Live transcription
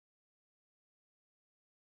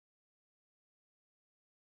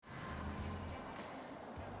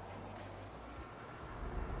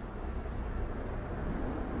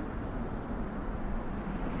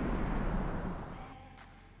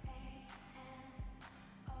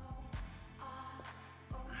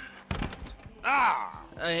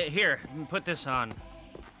Here, put this on.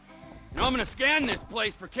 You know, I'm gonna scan this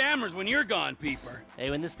place for cameras when you're gone, Peeper. Hey,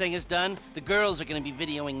 when this thing is done, the girls are gonna be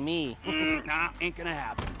videoing me. Nah, ain't gonna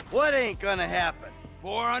happen. What ain't gonna happen?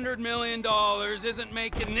 $400 million isn't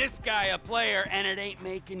making this guy a player, and it ain't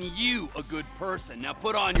making you a good person. Now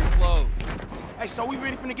put on your clothes. Hey, so we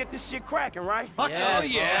ready finna get this shit cracking, right?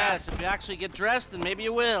 Yes, yeah. yes, if you actually get dressed, then maybe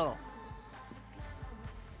you will.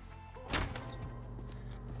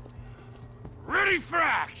 Ready for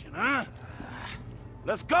action, huh?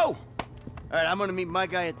 Let's go. All right, I'm gonna meet my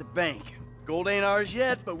guy at the bank. Gold ain't ours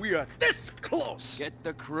yet, but we are this close. Get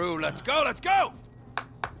the crew. Let's go, let's go!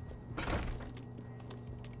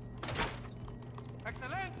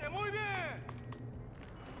 Excelente, muy bien.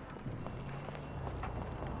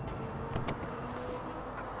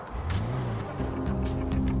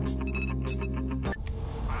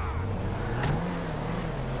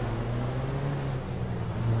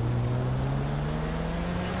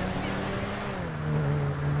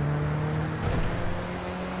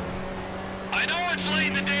 I know it's late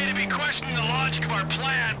in the day to be questioning the logic of our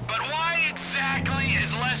plan, but why exactly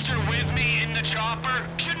is Lester with me in the chopper?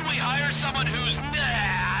 Shouldn't we hire someone who's,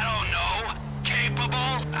 I don't know, capable?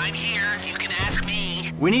 I'm here, you can ask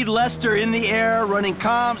me. We need Lester in the air, running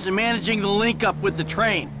comms and managing the link up with the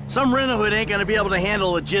train. Some rent-a-hood ain't gonna be able to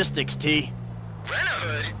handle logistics, T.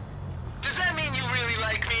 Rent-a-hood? Does that mean you really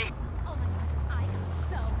like me? Oh my god, I got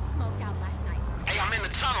so smoked out last night. Hey, I'm in the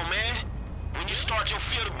tunnel, man. When you start your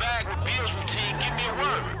fill the bag with Bill's routine, give me a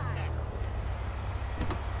word.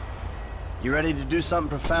 You ready to do something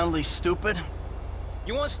profoundly stupid?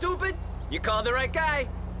 You want stupid? You called the right guy.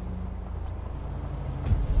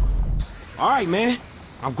 All right, man.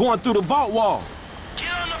 I'm going through the vault wall.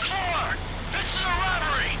 Get on the floor! This is a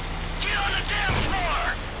robbery! Get on the damn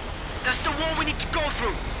floor! That's the one we need to go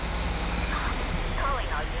through. Calling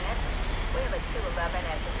all units. We have a 211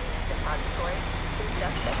 at the Union Depository. Two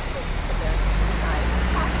suspects with civilian inside.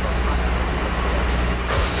 Possible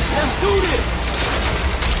Let's do this!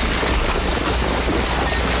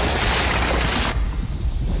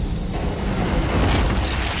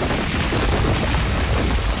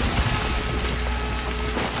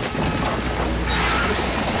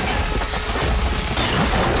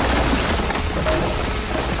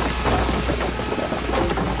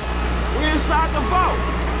 We're inside the vault!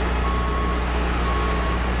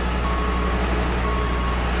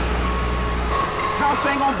 Cops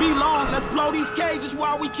ain't gonna be long. Let's blow these cages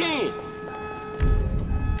while we can.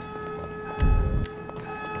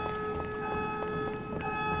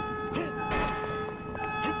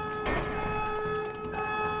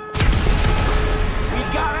 We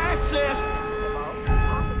got access.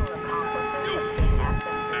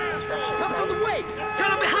 Come from the way!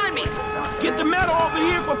 Turn up behind me! Get the metal over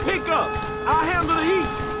here for pickup. I'll handle the heat.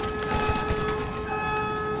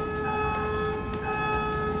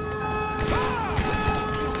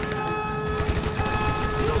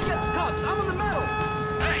 You don't get the cops! I'm on the metal!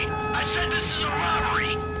 Hey, I said this is a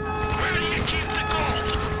robbery. Where do you keep the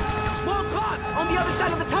gold? More cops! On the other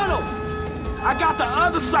side of the tunnel! I got the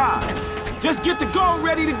other side. Just get the gold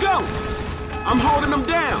ready to go. I'm holding them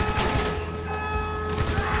down.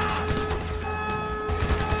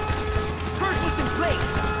 First was in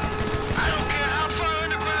place! I don't care how far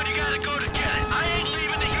underground you gotta go to get it. I ain't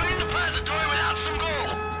leaving the Union Depository without some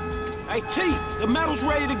gold. Hey, T, the metal's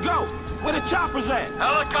ready to go. Where the choppers at?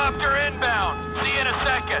 Helicopter inbound. See you in a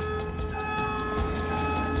second.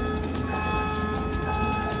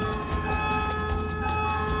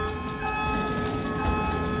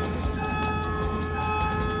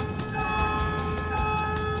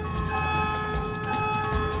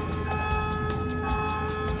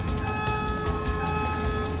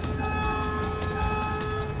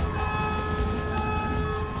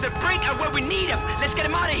 The brink are where we need him! Let's get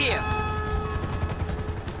him out of here!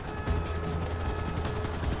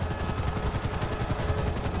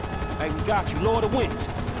 Hey, we got you. Lower the winch.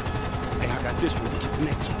 Hey, I got this one. Get the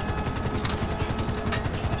next one.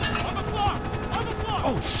 On the floor! On the floor!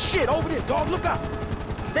 Oh, shit! Over there, dog. Look out!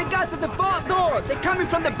 They got to the vault door! They're coming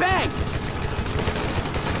from the bank!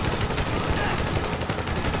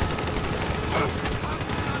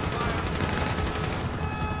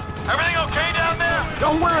 Everything okay down there?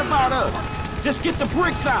 Don't worry about us. Just get the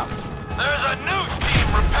bricks out. There's a news team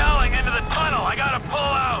rappelling into the tunnel. I gotta pull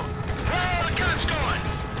out. Where are all the cops going?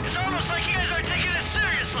 It's almost like you guys aren't taking this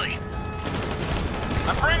seriously.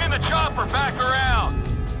 I'm bringing the chopper back around.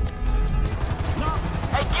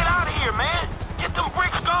 Hey, get out of here, man. Get them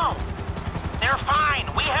bricks gone. They're fine.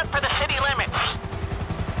 We head for the city limits.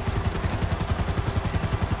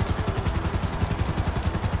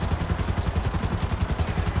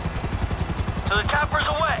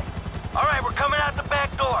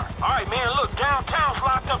 man, look, downtown's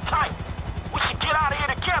locked up tight. We should get out of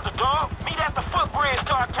here together, dog. Meet at the footbridge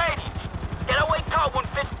to Arcadians. Getaway car won't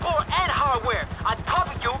fit sport and hardware. I'll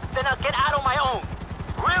cover you, then I'll get out on my own.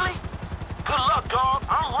 Really? Good luck, dog.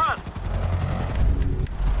 I'm running.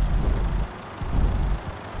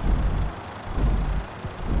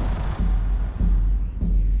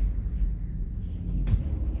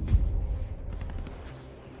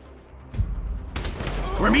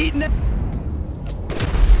 We're meeting up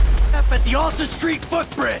at the Alta Street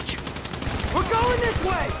footbridge. We're going this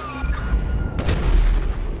way!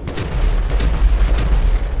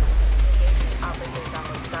 Officers on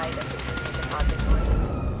the side of the Union Depository.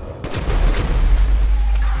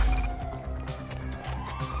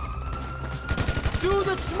 Do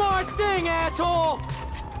the smart thing, asshole!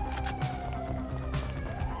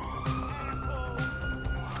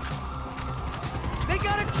 They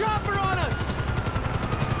got a chopper on us!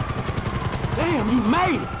 Damn, you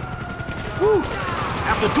made it! Woo!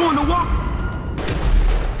 After doing the walk...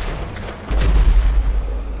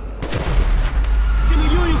 In the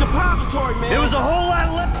Union Depository, man! It was a whole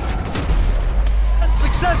lot less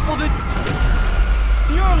successful than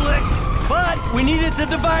your lick, but we needed to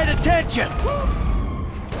divide attention.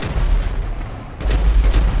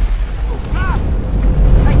 God!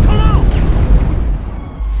 Hey, come on!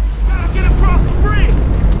 Gotta get across the bridge!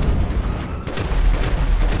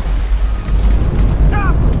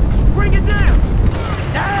 Chopper! Bring it down!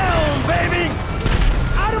 Down, baby!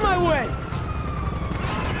 Out of my way!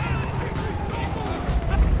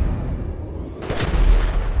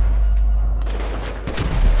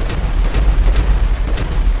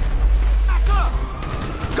 Back up!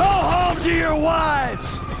 Go home to your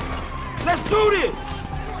wives! Let's do this!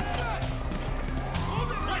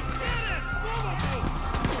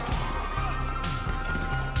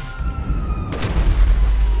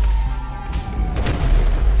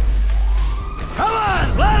 Come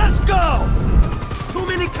on, let us go! Too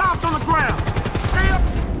many cops on the ground! Stay up!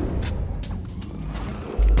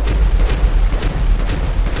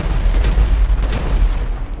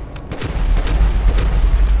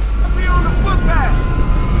 Up here on the footpath!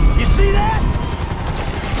 You see that?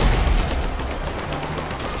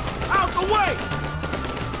 Out the way!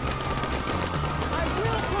 I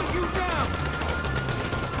will put you down!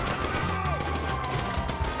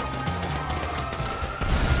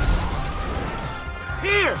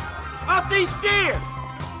 Here! Up these stairs!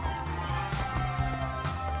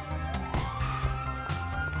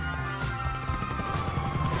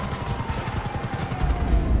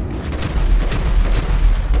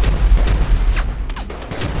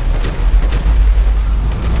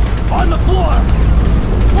 On the floor!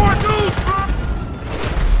 More dudes, bro!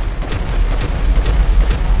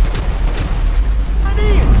 Come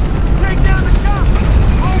in! Take down the chopper!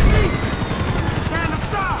 On me! Stand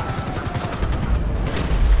aside!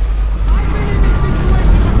 I've been in this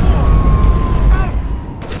situation before! Hey!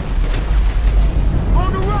 On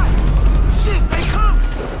the right! Shit, they come!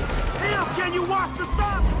 Damn, can you watch the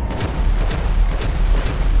sun?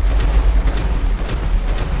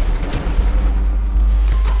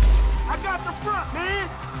 I got the front, man!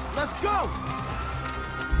 Let's go!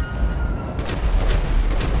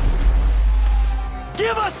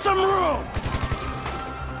 Give us some room!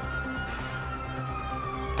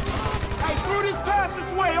 Hey, through this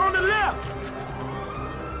passageway on the left!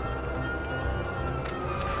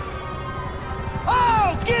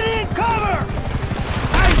 Oh, get in cover!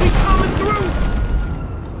 Hey, we coming through!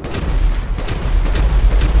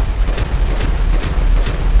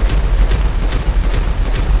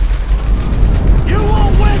 You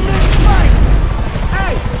won't win this fight!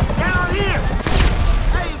 Hey, down here!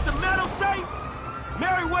 Hey, is the metal safe?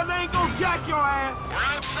 Merryweather ain't gonna jack your ass!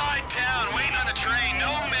 We're outside town, waiting on the train.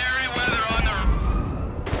 No Merryweather on the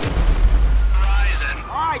horizon.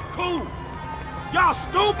 Alright, cool! Y'all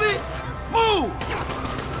stupid? Move!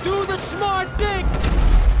 Do the smart thing,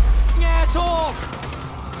 asshole!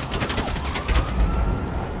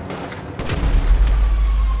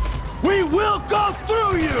 We will go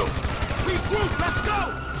through you! Regroup, let's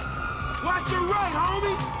go! Watch your right,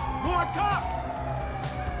 homie! More cops!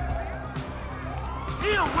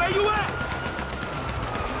 Him, where you at?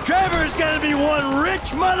 Trevor's gonna be one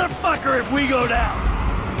rich motherfucker if we go down!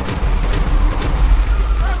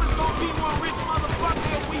 Trevor's gonna be one rich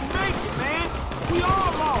motherfucker if we make it, man! We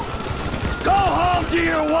all lost! Go home to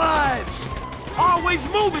your wives! Always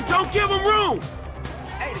moving, don't give them room!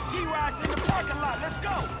 Hey, the G-Ride's in the parking lot, let's go!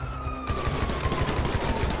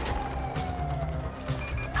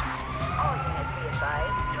 All units be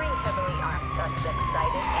advised. 3 heavily armed suspects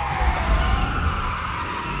sighted and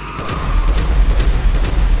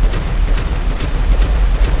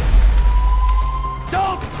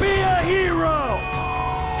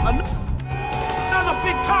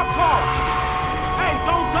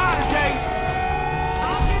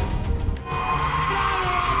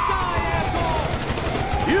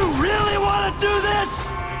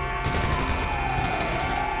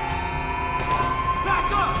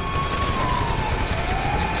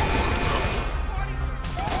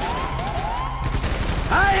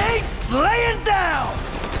laying down!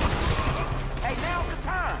 Hey, now's the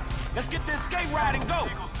time. Let's get this skate ride and go.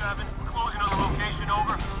 Eagle 7, closing on the location,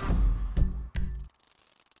 over.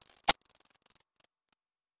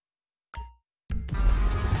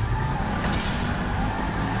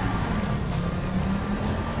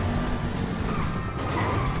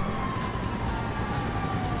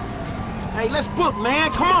 Hey, let's book,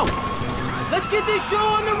 man. Come on. Let's get this show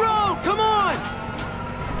on the road! Come on!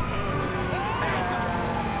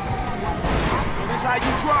 So this how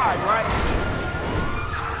you drive, right?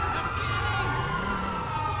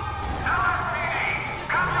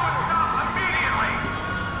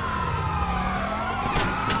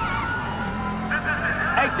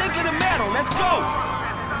 Hey, think of the metal. Let's go.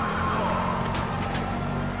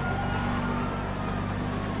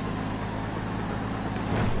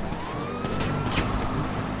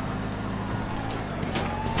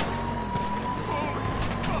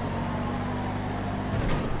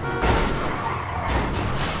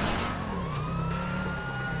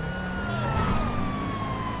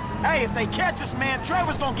 Hey, if they catch us, man,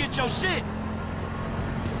 Trevor's gonna get your shit.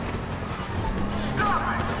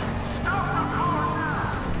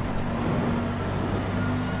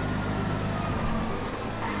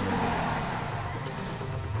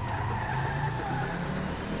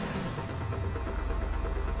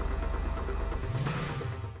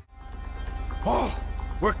 Oh,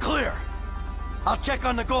 we're clear. I'll check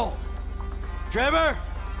on the gold. Trevor,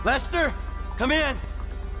 Lester, come in.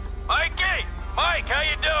 Mikey! Mike, how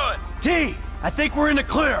you doing? T, I think we're in the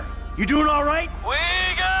clear. You doing all right? We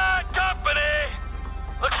got company!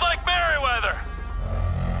 Looks like Merryweather.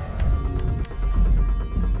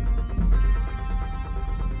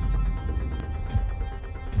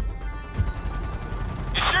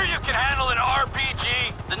 You sure you can handle an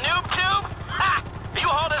RPG? The noob tube? Ha! If you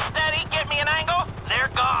hold it steady, get me an angle, they're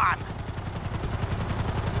gone.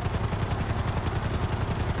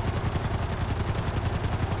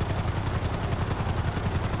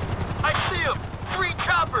 I see him! 3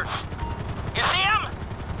 choppers! You see him?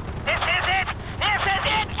 This is it! This is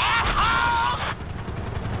it, assholes!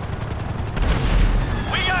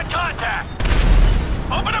 We got contact!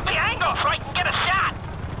 Open up the angle so I can get a shot!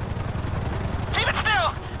 Keep it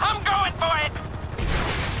still! I'm going for it!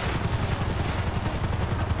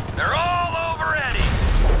 They're all over Eddie!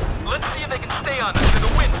 Let's see if they can stay on us to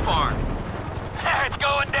the wind farm. It's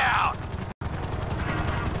going down!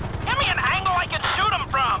 Give me an angle I can shoot them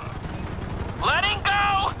from! Letting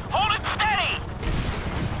go! Hold it steady!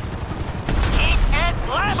 Keep it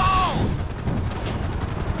level!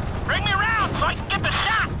 Bring me around so I can get the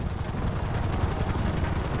shot!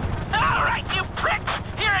 Alright, you pricks!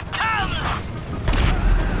 Here it comes!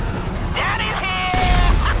 Daddy's here!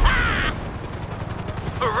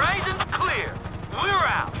 Horizon's clear. We're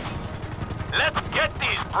out. Let's get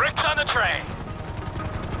these bricks on the train.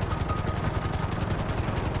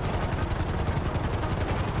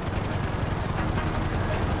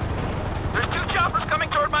 There's 2 choppers coming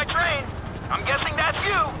toward my train. I'm guessing that's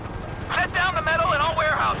you. Set down the metal and I'll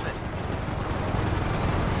warehouse it.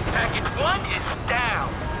 Package 1 is down.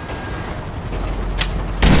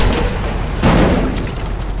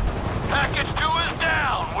 Package 2 is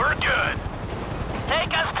down. We're good.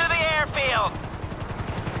 Take us to the airfield.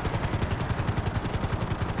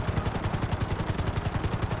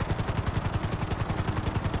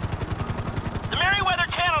 The Merryweather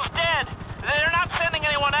channel's dead. They're not sending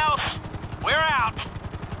anyone else. We're out.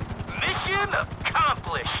 Mission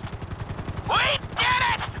accomplished. We did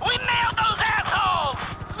it! We nailed those assholes!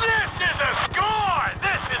 This is a score!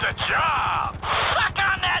 This is a job! Suck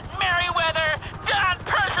on that, Merryweather! Don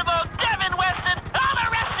Percival, Devin Weston, all the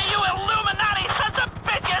rest of you Illuminati sons of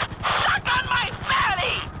bitches! Suck on my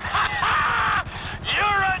fatty!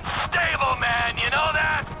 You're unstable, man, you know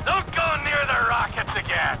that? Don't go near the rockets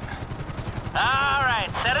again. All right,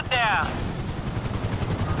 set it down.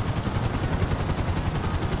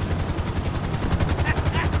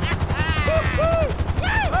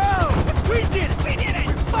 Oh, we did it! We did it!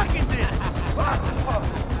 We fucking did it!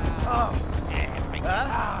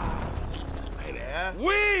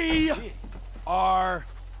 We are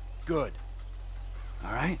good.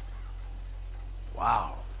 All right.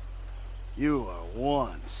 Wow. You are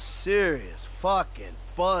one serious fucking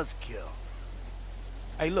buzzkill.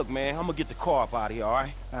 Hey, look, man, I'm gonna get the car up out of here, all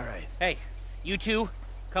right? All right. Hey, you two,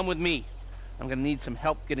 come with me. I'm gonna need some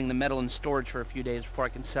help getting the metal in storage for a few days before I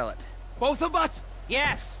can sell it. Both of us?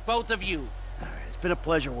 Yes, both of you. All right. It's been a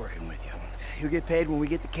pleasure working with you. You'll get paid when we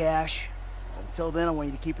get the cash. Until then, I want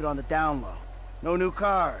you to keep it on the down low. No new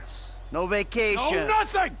cars. No vacations. No,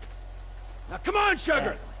 nothing! Now come on,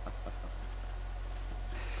 sugar!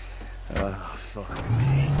 Oh, fuck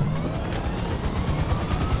me.